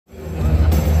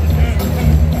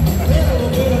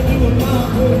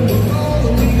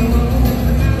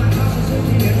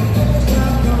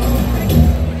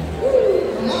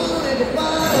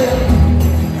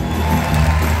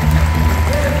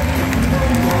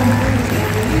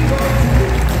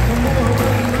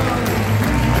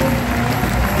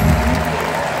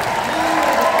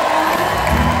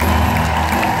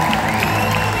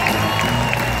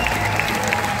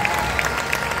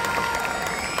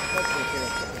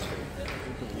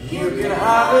You can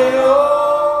have it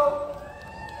all.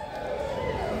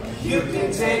 You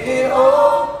can take it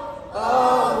all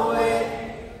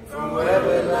away from where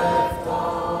we left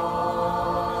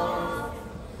off.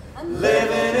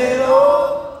 Living it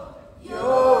all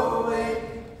your way.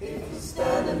 If you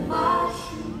stand in my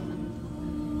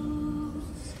shoes,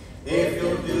 if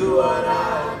you'll do what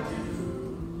I do,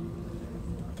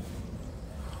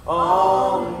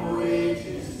 on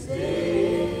wages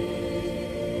day.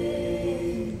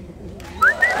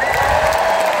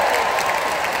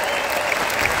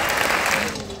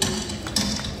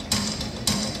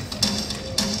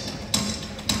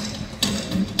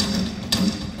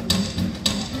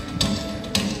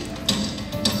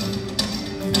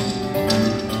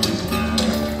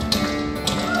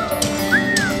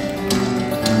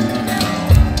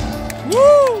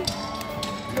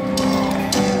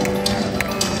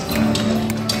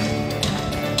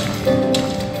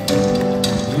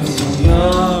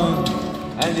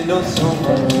 You know so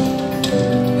much,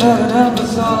 heaven help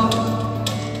us all.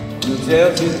 You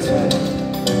tell you tell.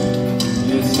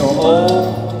 You're so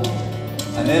old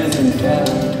and innocent cat.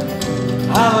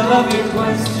 How I love your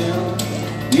question,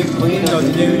 you queen of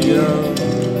the New York.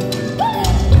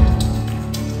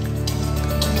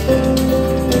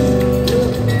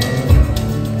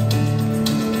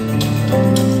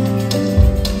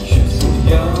 You're so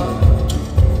young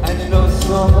and you know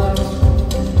so much.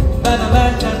 And a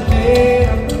man that made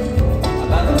up.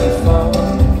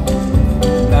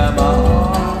 Now my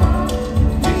heart,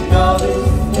 you know this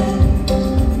thing,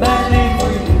 my name for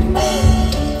you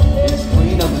is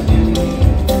Queen of the New Year.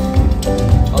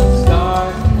 All the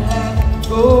stars in heaven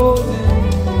goes in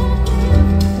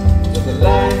to the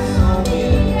lights on me.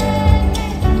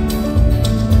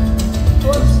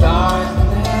 All the stars in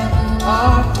heaven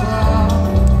are proud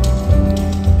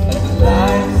as the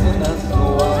lights in us go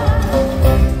out.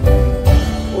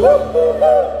 Woo!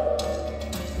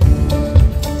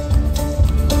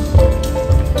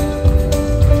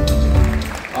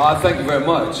 Thank you very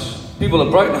much. People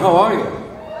of Brighton, how are you?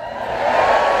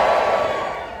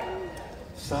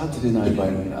 Saturday night,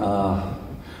 Brighton.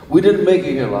 We didn't make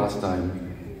it here last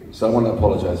time, so I want to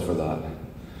apologize for that.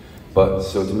 But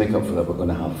so to make up for that, we're going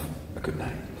to have a good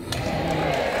night.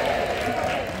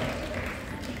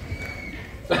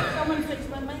 Someone fix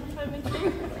my mic for me,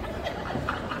 please.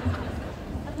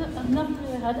 I've never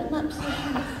really had it in that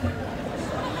position.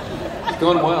 It's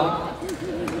going well.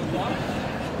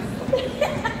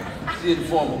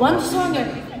 Informal. One song in.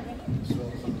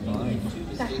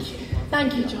 Thank you.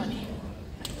 Thank you, Johnny.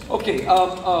 Okay,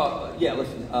 yeah,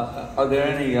 listen, are there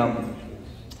any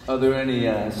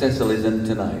Cecilys in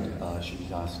tonight? Should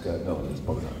we ask, no, that's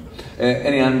probably not.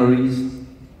 Any Anne-Marie's?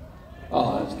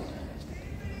 Oh, that's good.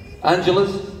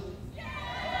 Angela's?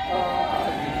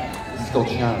 This is called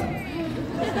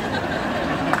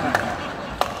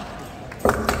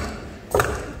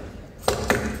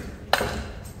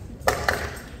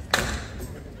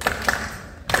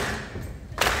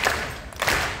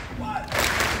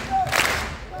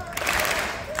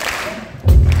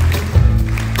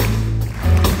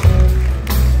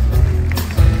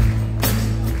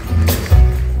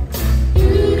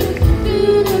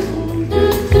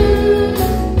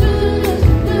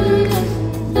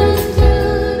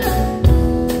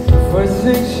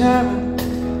S.H.A.R.O.N.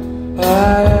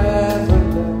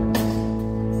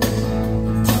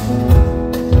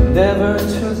 Never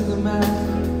trust the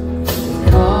man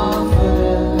with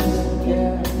confidence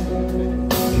again.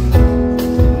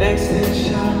 Next thing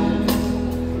shine,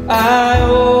 I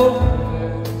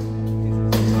overheard.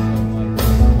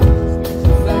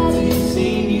 It's like he's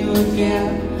seen you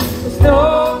again. There's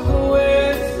no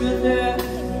coincidence.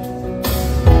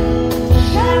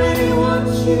 Shining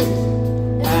wants you,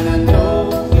 and I know.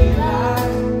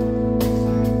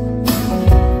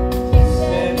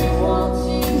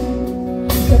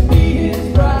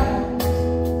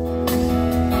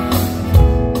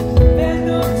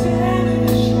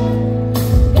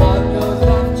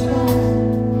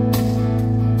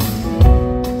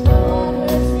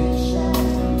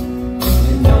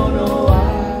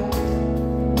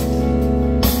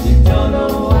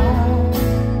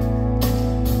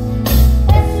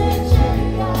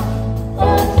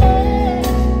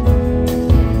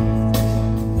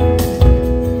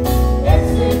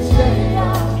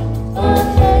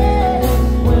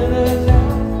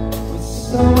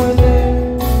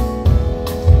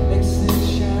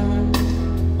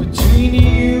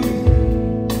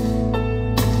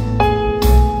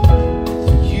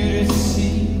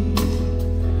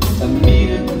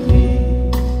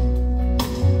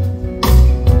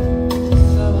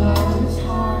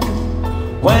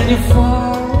 When you're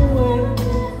far away,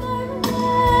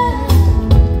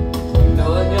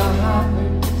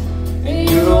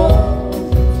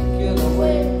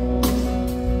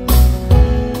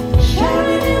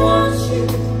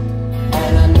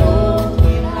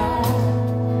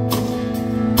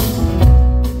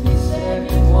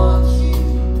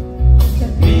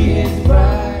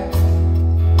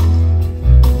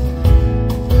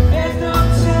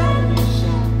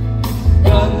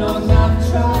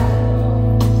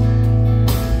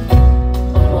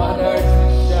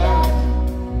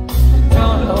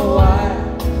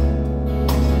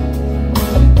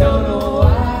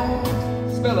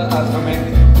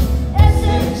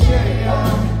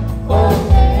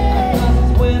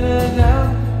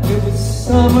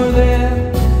 summer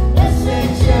there,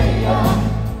 S.H.A.R.O.N.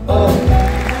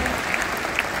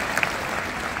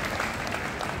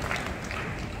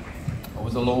 It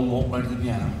was a long walk round to the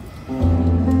piano.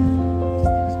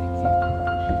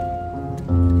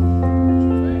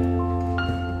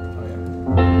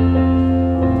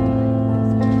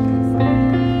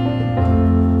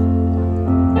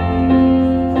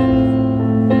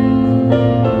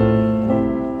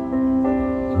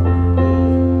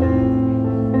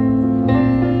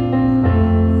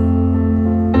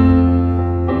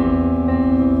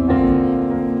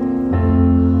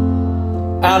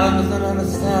 Alan doesn't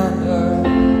understand her.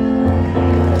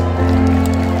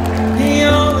 He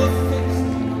only thinks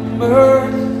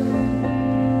numbers.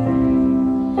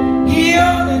 He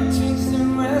only drinks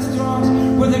in restaurants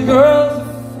where the girls are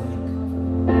fully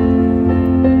covered.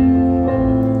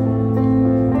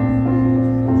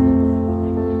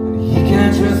 And he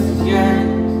can't trust his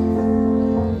gangs.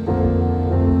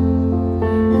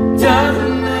 He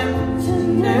doesn't have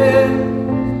pretend.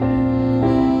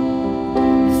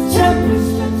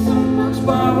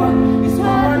 His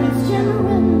heart is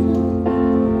genuine.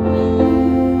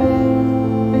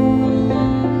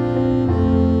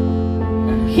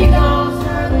 And he calls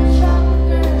her the chocolate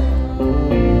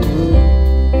girl.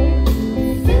 He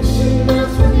thinks she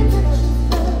knows when he touches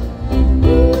her.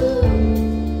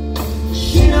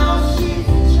 She knows she's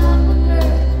the chocolate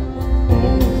girl.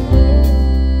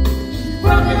 She's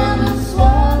broken up and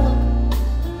swallowed.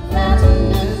 That's what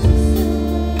makes her sick.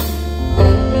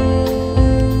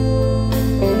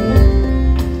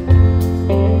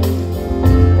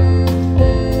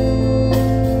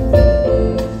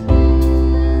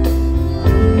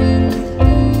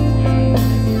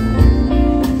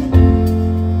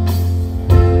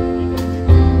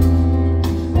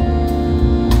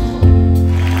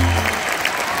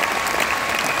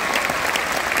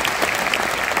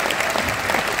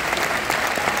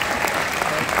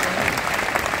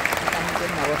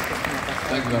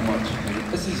 Thank you very much.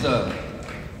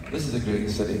 This is a great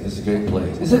city. This is a great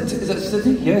place. Is it a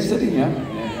city? Yeah, city. Yeah,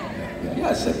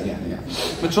 city. Yeah.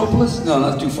 Metropolis? No,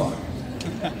 that's too far.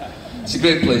 It's a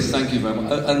great place. Thank you very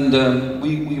much. And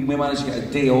we managed to get a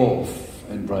day off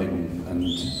in Brighton, and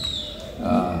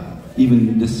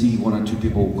even to see one or two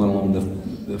people going along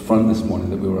the front this morning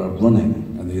that we were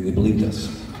running, and they believed us.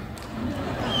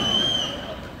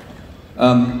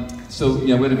 So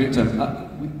yeah, we had a great time.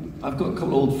 I've got a couple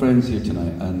of old friends here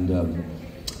tonight, and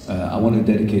I want to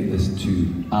dedicate this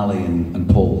to Ali and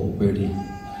Paul Birdie.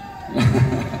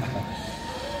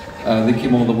 They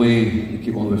came all the way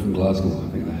from Glasgow, I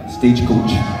think, the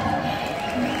stagecoach.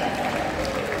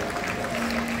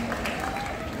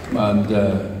 And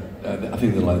I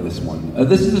think they like this one.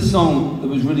 This is a song that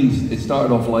was really, it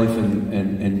started off life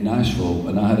in Nashville,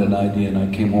 and I had an idea, and I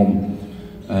came home,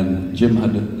 and Jim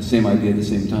had the same idea at the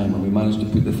same time, and we managed to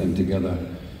put the thing together.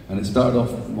 And it started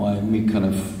off by me kind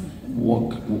of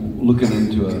looking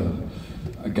into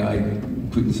a guy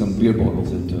putting some beer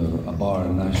bottles into a bar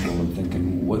in Nashville and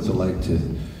thinking, what's it like to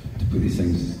put these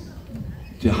things,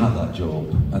 to have that job?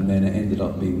 And then it ended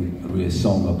up being really a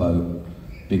song about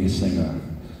being a singer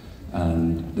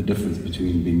and the difference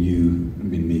between being you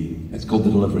and being me. It's called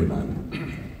The Delivery Man.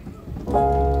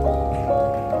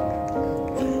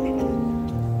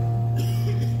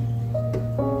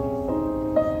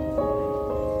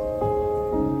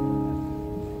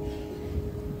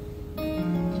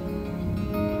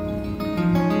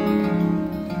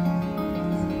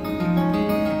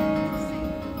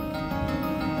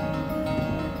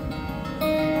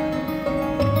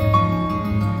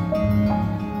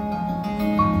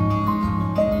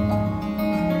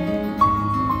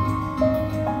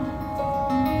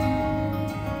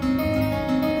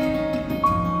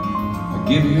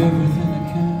 Give you everything I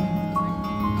can,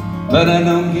 but I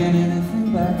don't get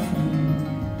anything back from you.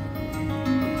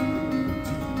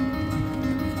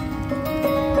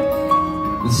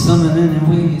 There's something in the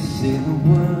way you say the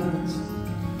words,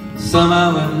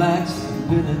 somehow it lacks a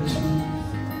bit of truth.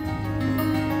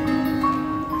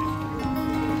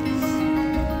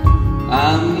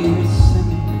 I'm here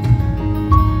singing,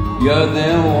 you're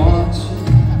there watching,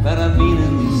 but I'm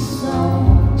meaning these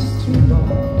songs too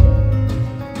long.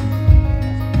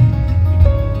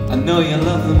 I know you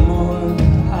love them more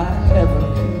than I ever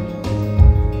could,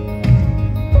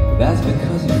 but that's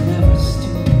because you never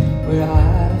stood where I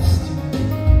stood.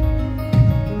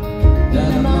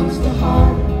 Down amongst the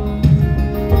heart,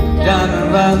 down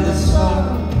around the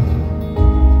sorrow,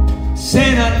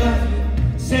 saying I love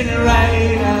you, saying it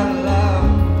right out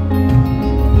loud,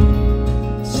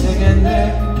 singing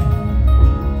there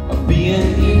or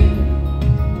being here.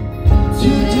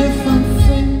 Two different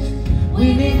things we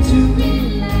need to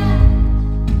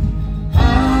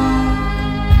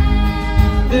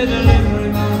The delivery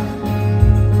man,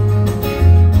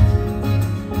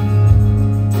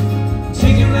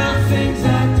 taking around things I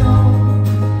don't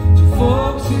to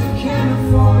folks who can't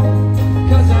afford it,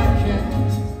 'cause I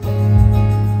can't.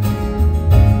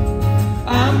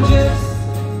 I'm just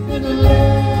the delivery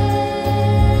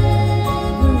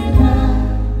man.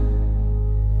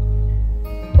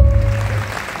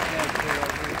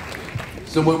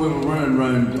 So when we were running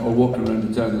around or walking around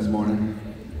the town this morning,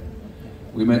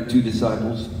 we met two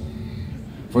disciples.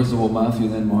 First of all, Matthew,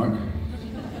 then Mark.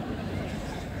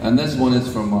 And this one is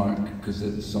for Mark, because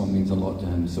this song means a lot to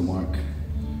him. So Mark,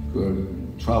 who are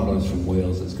travellers from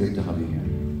Wales, it's great to have you here.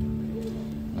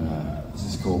 This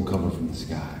is called Cover from the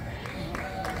Sky.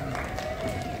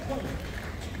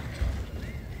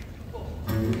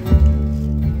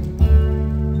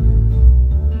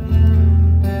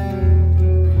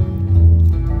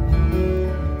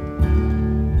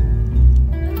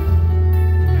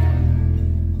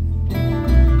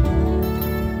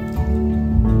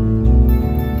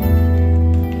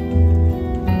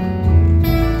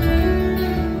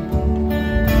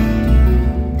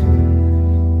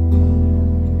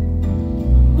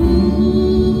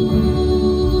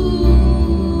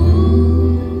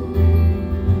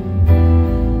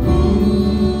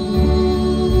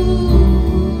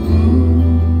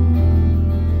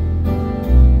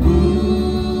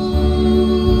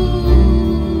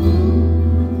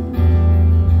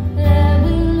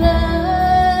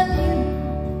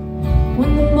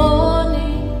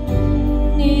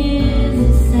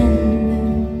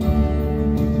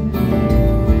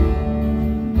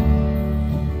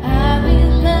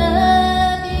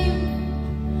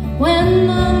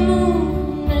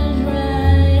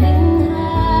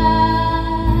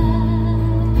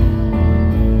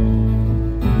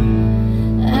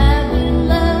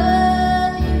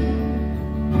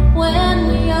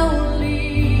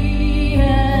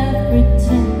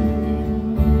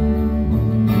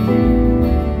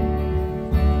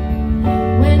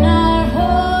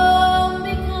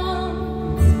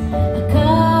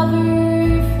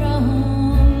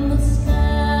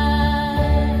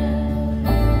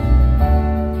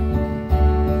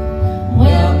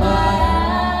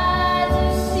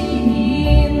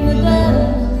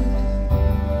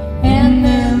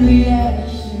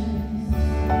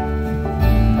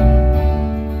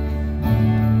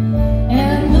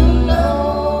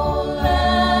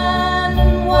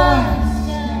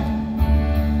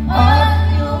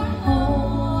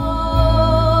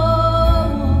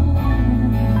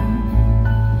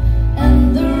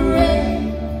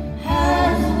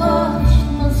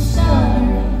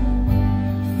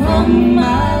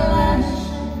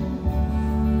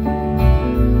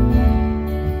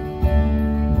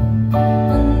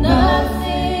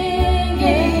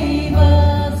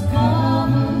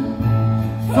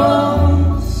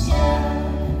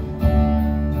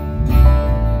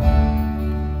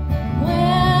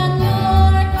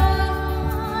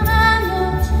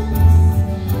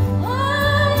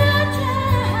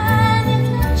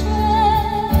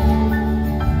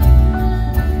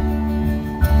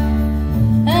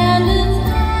 And it's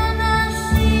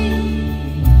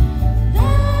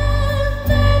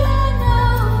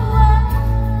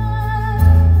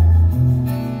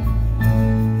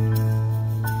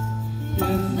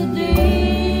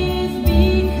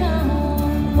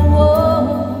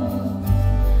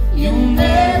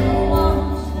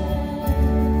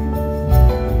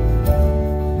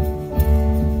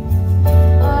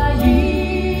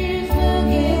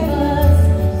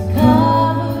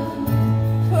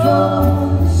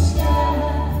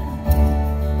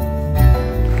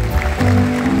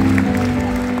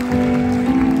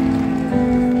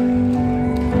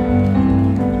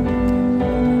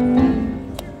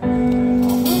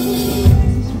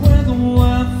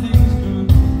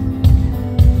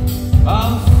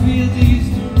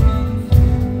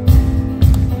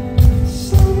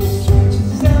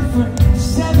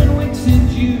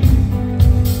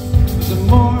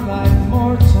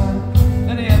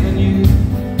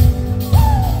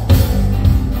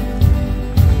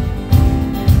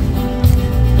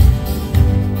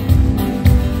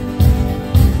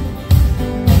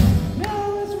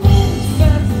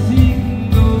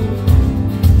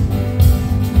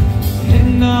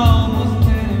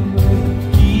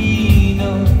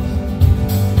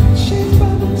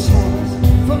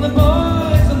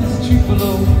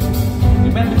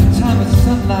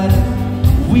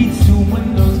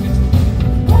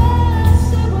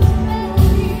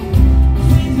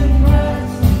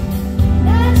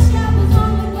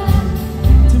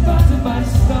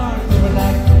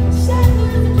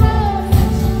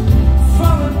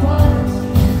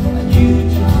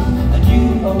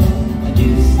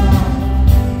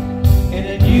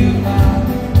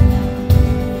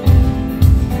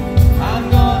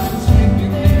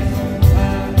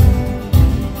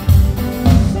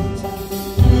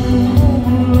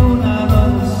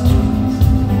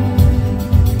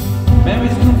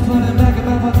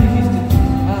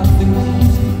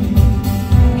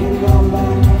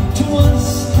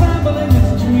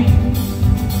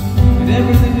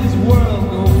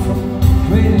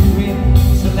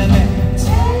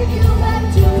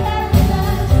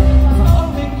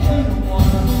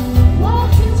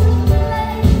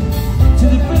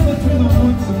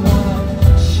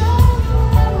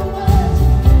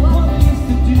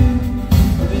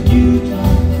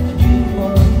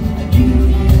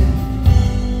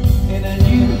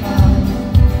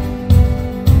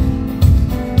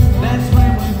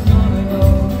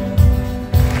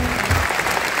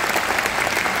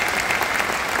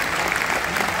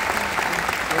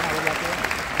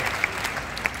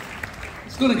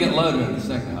going to get louder in the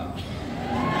second half.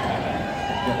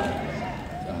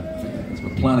 I think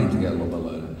we're planning to get a little bit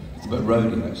louder. It's a bit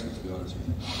rowdy, actually, to be honest with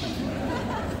you.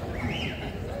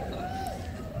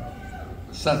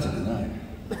 Saturday night.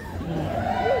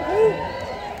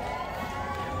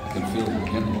 I can feel we're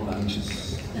getting a little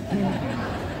anxious.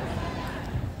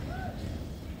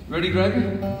 Ready, Greg?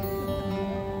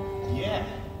 Yeah.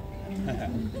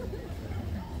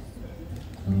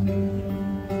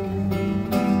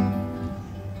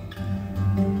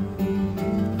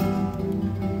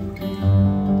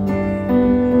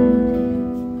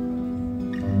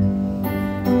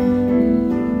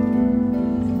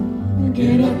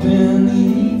 Get up in the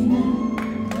evening,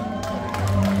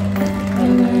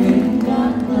 and I ain't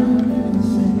got nothing to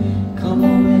say. Come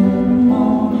home in the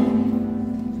morning,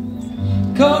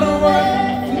 go to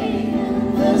work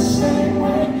feeling the same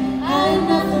way. I ain't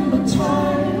nothing but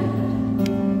tired.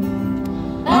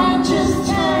 I'm just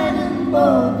tired and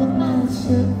bored with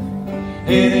myself.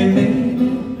 Hey, baby,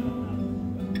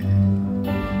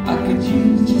 I could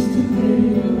use just a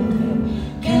little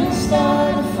help. Can't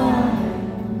start a fire.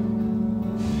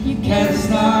 You can't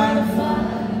start a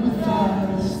fire without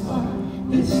a spark.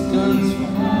 This gun's for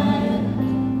hire.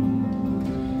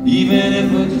 Even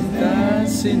if we're just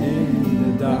dancing in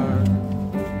the dark.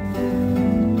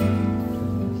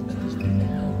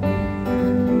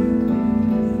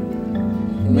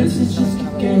 Messages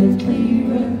keep getting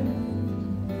clearer.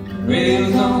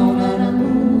 Radio's on and I'm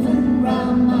moving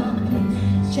around my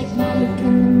place. Check my look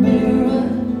in the mirror.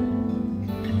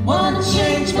 Wanna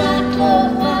change my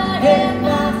clothes, my hair,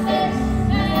 my face,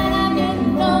 and I'm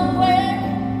getting nowhere.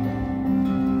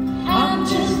 I'm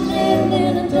just living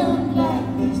in a dump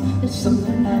like this. There's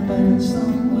something happening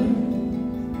somewhere.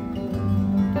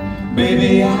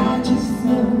 Baby, I just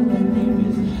know that there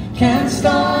is. Can't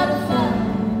start a fire.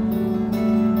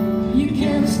 You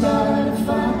can't start a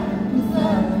fire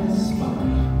without a spark.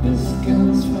 This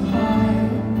gun's for hire.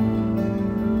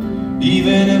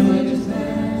 Even if we're just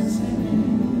dancing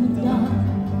in the dark.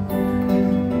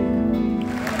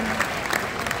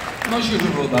 I'm not sure who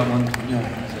wrote that one.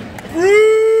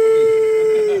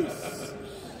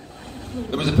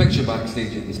 There was a picture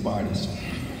backstage at these parties.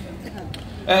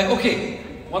 Okay,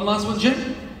 one last one, Jim.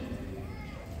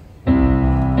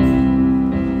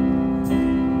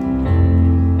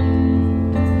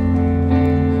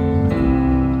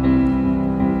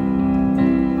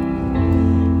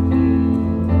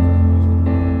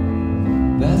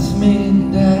 That's me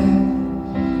and Dad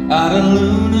out of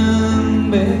Lunan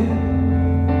Bay.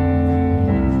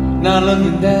 Now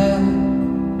looking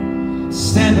down,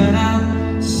 standing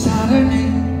out Saturday,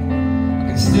 I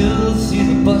can still see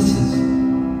the buses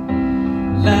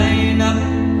line up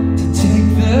to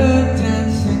take the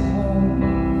dancing home.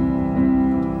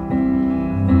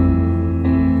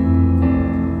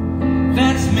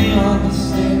 That's me on the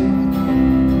stairs,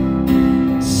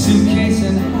 suitcase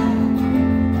in hand,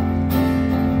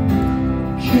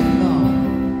 kidding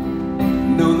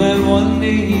on, know that one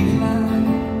day he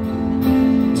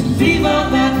planned to leave all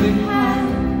that behind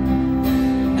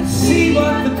and see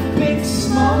what the big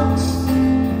smokes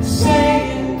say.